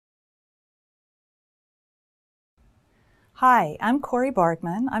Hi, I'm Cori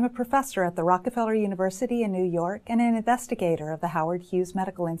Bargmann. I'm a professor at the Rockefeller University in New York and an investigator of the Howard Hughes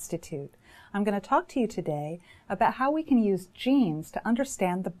Medical Institute. I'm going to talk to you today about how we can use genes to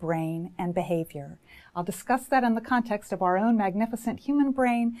understand the brain and behavior. I'll discuss that in the context of our own magnificent human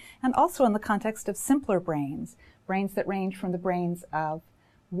brain and also in the context of simpler brains, brains that range from the brains of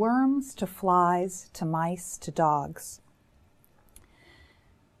worms to flies to mice to dogs.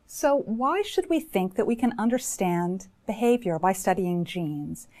 So why should we think that we can understand behavior by studying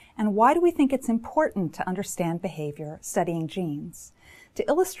genes? And why do we think it's important to understand behavior studying genes? To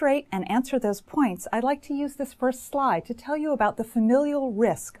illustrate and answer those points, I'd like to use this first slide to tell you about the familial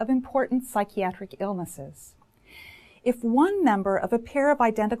risk of important psychiatric illnesses. If one member of a pair of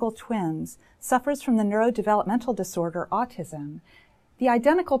identical twins suffers from the neurodevelopmental disorder autism, the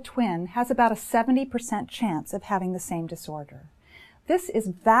identical twin has about a 70% chance of having the same disorder. This is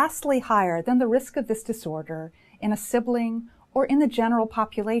vastly higher than the risk of this disorder in a sibling or in the general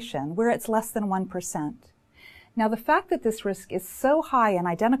population, where it's less than 1%. Now, the fact that this risk is so high in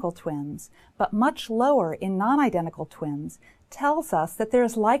identical twins, but much lower in non-identical twins, tells us that there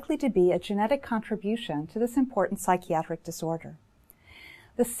is likely to be a genetic contribution to this important psychiatric disorder.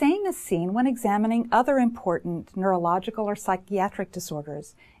 The same is seen when examining other important neurological or psychiatric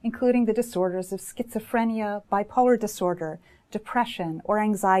disorders, including the disorders of schizophrenia, bipolar disorder, depression, or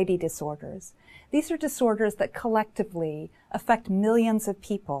anxiety disorders. These are disorders that collectively affect millions of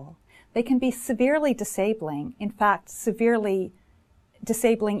people. They can be severely disabling, in fact, severely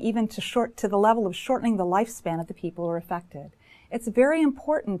disabling even to the level of shortening the lifespan of the people who are affected. It's very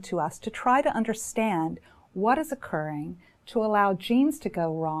important to us to try to understand what is occurring to allow genes to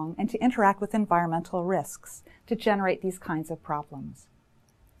go wrong and to interact with environmental risks to generate these kinds of problems.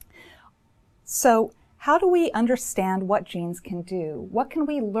 So, how do we understand what genes can do? What can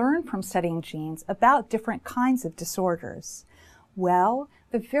we learn from studying genes about different kinds of disorders? Well,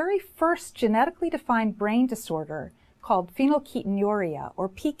 the very first genetically defined brain disorder, called phenylketonuria, or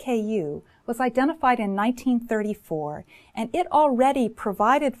PKU, was identified in 1934, and it already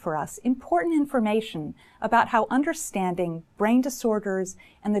provided for us important information about how understanding brain disorders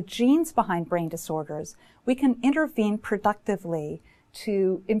and the genes behind brain disorders, we can intervene productively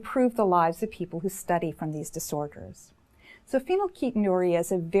to improve the lives of people who study from these disorders. So phenylketonuria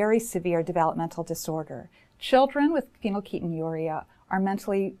is a very severe developmental disorder. Children with phenylketonuria are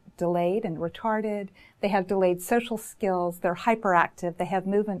mentally delayed and retarded. They have delayed social skills. They're hyperactive. They have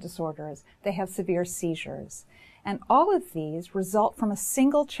movement disorders. They have severe seizures. And all of these result from a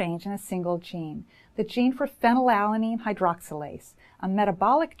single change in a single gene, the gene for phenylalanine hydroxylase, a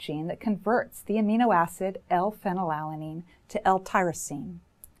metabolic gene that converts the amino acid L-phenylalanine to L-tyrosine.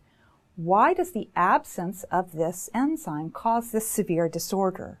 Why does the absence of this enzyme cause this severe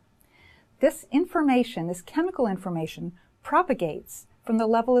disorder? This information, this chemical information, propagates from the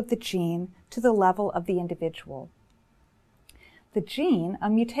level of the gene to the level of the individual. The gene, a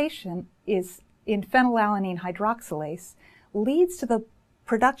mutation is in phenylalanine hydroxylase, leads to the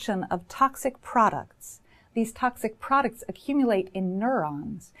production of toxic products. These toxic products accumulate in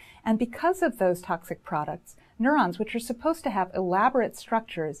neurons, and because of those toxic products, neurons, which are supposed to have elaborate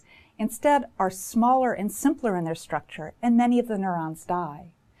structures, instead are smaller and simpler in their structure, and many of the neurons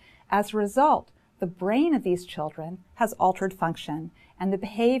die. As a result, the brain of these children has altered function, and the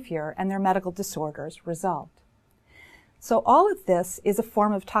behavior and their medical disorders result. So all of this is a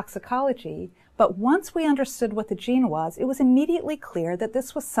form of toxicology, but once we understood what the gene was, it was immediately clear that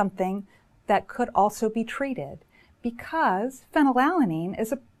this was something that could also be treated, because phenylalanine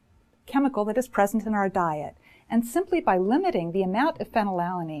is a chemical that is present in our diet, and simply by limiting the amount of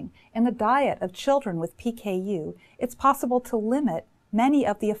phenylalanine in the diet of children with PKU, it's possible to limit many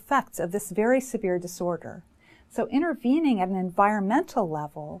of the effects of this very severe disorder. So intervening at an environmental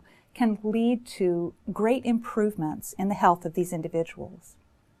level can lead to great improvements in the health of these individuals.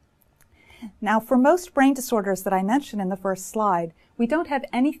 Now, for most brain disorders that I mentioned in the first slide, we don't have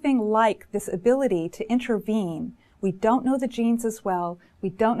anything like this ability to intervene. We don't know the genes as well, we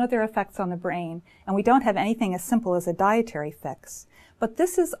don't know their effects on the brain, and we don't have anything as simple as a dietary fix. But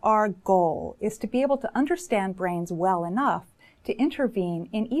this is our goal, is to be able to understand brains well enough to intervene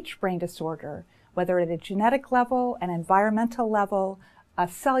in each brain disorder, whether at a genetic level, an environmental level, a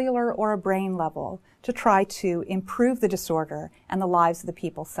cellular or a brain level, to try to improve the disorder and the lives of the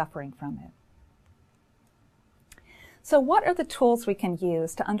people suffering from it. So what are the tools we can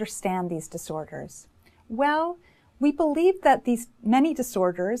use to understand these disorders? Well, we believe that these many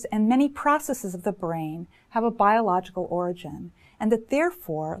disorders and many processes of the brain have a biological origin, and that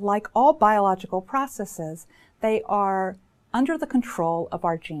therefore, like all biological processes, they are under the control of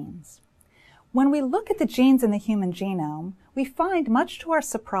our genes. When we look at the genes in the human genome, we find, much to our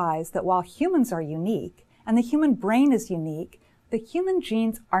surprise, that while humans are unique and the human brain is unique, the human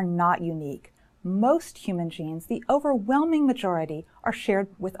genes are not unique. Most human genes, the overwhelming majority, are shared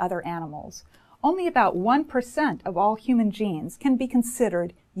with other animals. Only about 1% of all human genes can be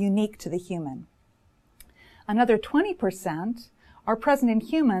considered unique to the human. Another 20% are present in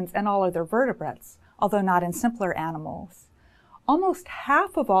humans and all other vertebrates, although not in simpler animals. Almost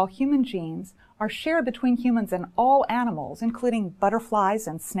half of all human genes are shared between humans and all animals, including butterflies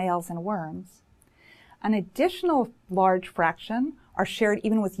and snails and worms. An additional large fraction are shared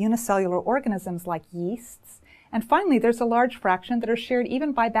even with unicellular organisms like yeasts. And finally, there's a large fraction that are shared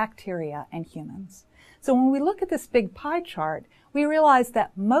even by bacteria and humans. So when we look at this big pie chart, we realize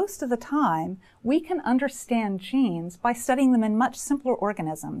that most of the time we can understand genes by studying them in much simpler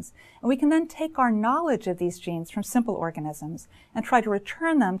organisms. And we can then take our knowledge of these genes from simple organisms and try to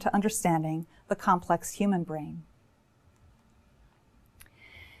return them to understanding the complex human brain.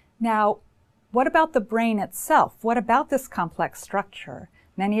 Now, what about the brain itself? What about this complex structure?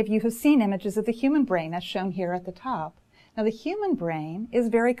 Many of you have seen images of the human brain as shown here at the top. Now, the human brain is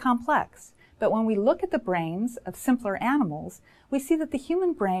very complex, but when we look at the brains of simpler animals, we see that the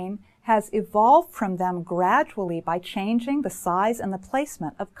human brain has evolved from them gradually by changing the size and the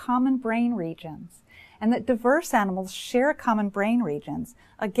placement of common brain regions, and that diverse animals share common brain regions,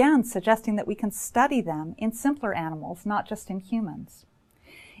 again suggesting that we can study them in simpler animals, not just in humans.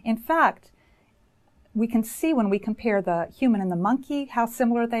 In fact, we can see when we compare the human and the monkey how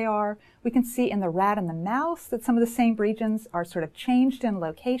similar they are. We can see in the rat and the mouse that some of the same regions are sort of changed in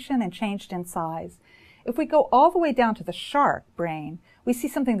location and changed in size. If we go all the way down to the shark brain, we see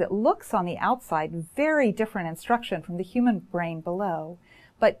something that looks on the outside very different in structure from the human brain below.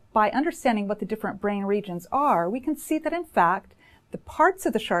 But by understanding what the different brain regions are, we can see that in fact the parts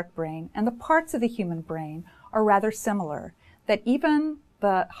of the shark brain and the parts of the human brain are rather similar, that even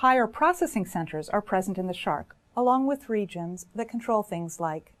the higher processing centers are present in the shark, along with regions that control things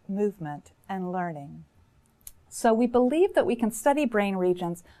like movement and learning. So we believe that we can study brain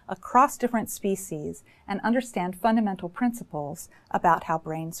regions across different species and understand fundamental principles about how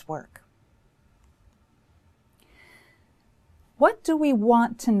brains work. What do we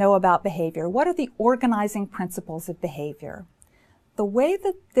want to know about behavior? What are the organizing principles of behavior? The way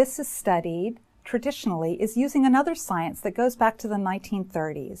that this is studied traditionally is using another science that goes back to the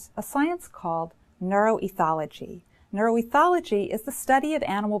 1930s, a science called neuroethology. Neuroethology is the study of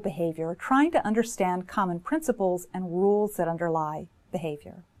animal behavior, trying to understand common principles and rules that underlie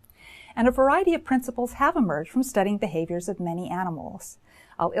behavior. And a variety of principles have emerged from studying behaviors of many animals.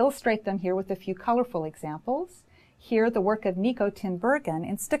 I'll illustrate them here with a few colorful examples. Here, the work of Nico Tinbergen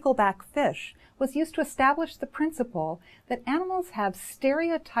in stickleback fish was used to establish the principle that animals have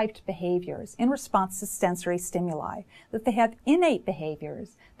stereotyped behaviors in response to sensory stimuli, that they have innate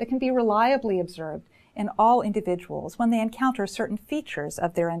behaviors that can be reliably observed in all individuals when they encounter certain features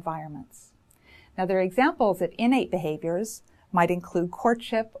of their environments. Now, their examples of innate behaviors might include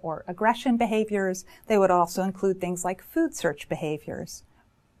courtship or aggression behaviors. They would also include things like food search behaviors.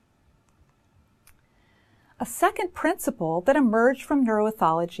 A second principle that emerged from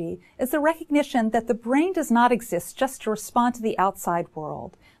neuroethology is the recognition that the brain does not exist just to respond to the outside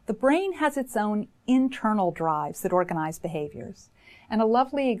world. The brain has its own internal drives that organize behaviors. And a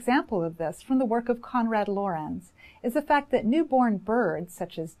lovely example of this from the work of Konrad Lorenz is the fact that newborn birds,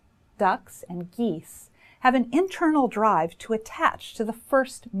 such as ducks and geese, have an internal drive to attach to the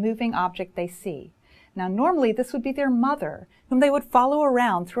first moving object they see. Now, normally this would be their mother, whom they would follow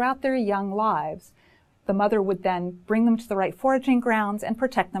around throughout their young lives. The mother would then bring them to the right foraging grounds and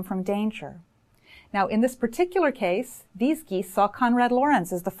protect them from danger. Now, in this particular case, these geese saw Konrad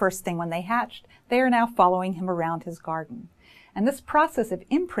Lorenz as the first thing when they hatched. They are now following him around his garden. And this process of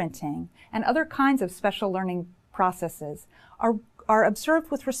imprinting and other kinds of special learning processes are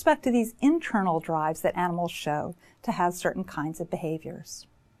observed with respect to these internal drives that animals show to have certain kinds of behaviors.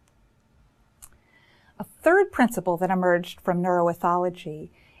 A third principle that emerged from neuroethology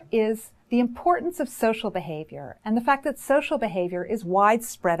is the importance of social behavior and the fact that social behavior is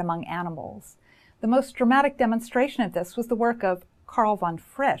widespread among animals. The most dramatic demonstration of this was the work of Carl von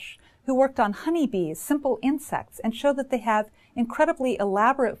Frisch, who worked on honeybees, simple insects, and showed that they have incredibly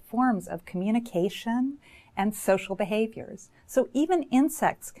elaborate forms of communication and social behaviors. So even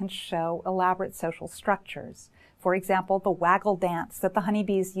insects can show elaborate social structures. For example, the waggle dance that the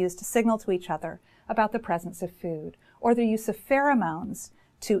honeybees use to signal to each other about the presence of food, or the use of pheromones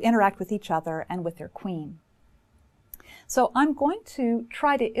to interact with each other and with their queen. So I'm going to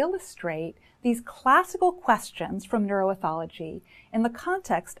try to illustrate these classical questions from neuroethology in the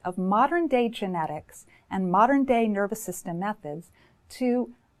context of modern-day genetics and modern-day nervous system methods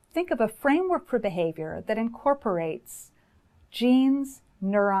to think of a framework for behavior that incorporates genes,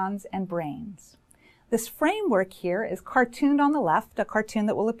 neurons, and brains. This framework here is cartooned on the left, a cartoon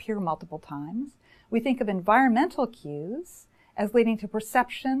that will appear multiple times. We think of environmental cues as leading to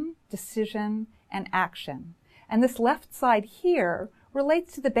perception, decision, and action. And this left side here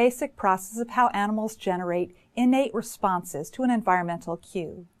relates to the basic process of how animals generate innate responses to an environmental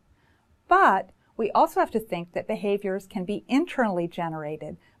cue. But we also have to think that behaviors can be internally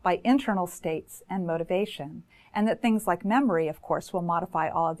generated by internal states and motivation, and that things like memory, of course, will modify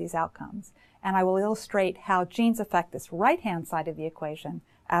all of these outcomes. And I will illustrate how genes affect this right-hand side of the equation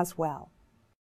as well.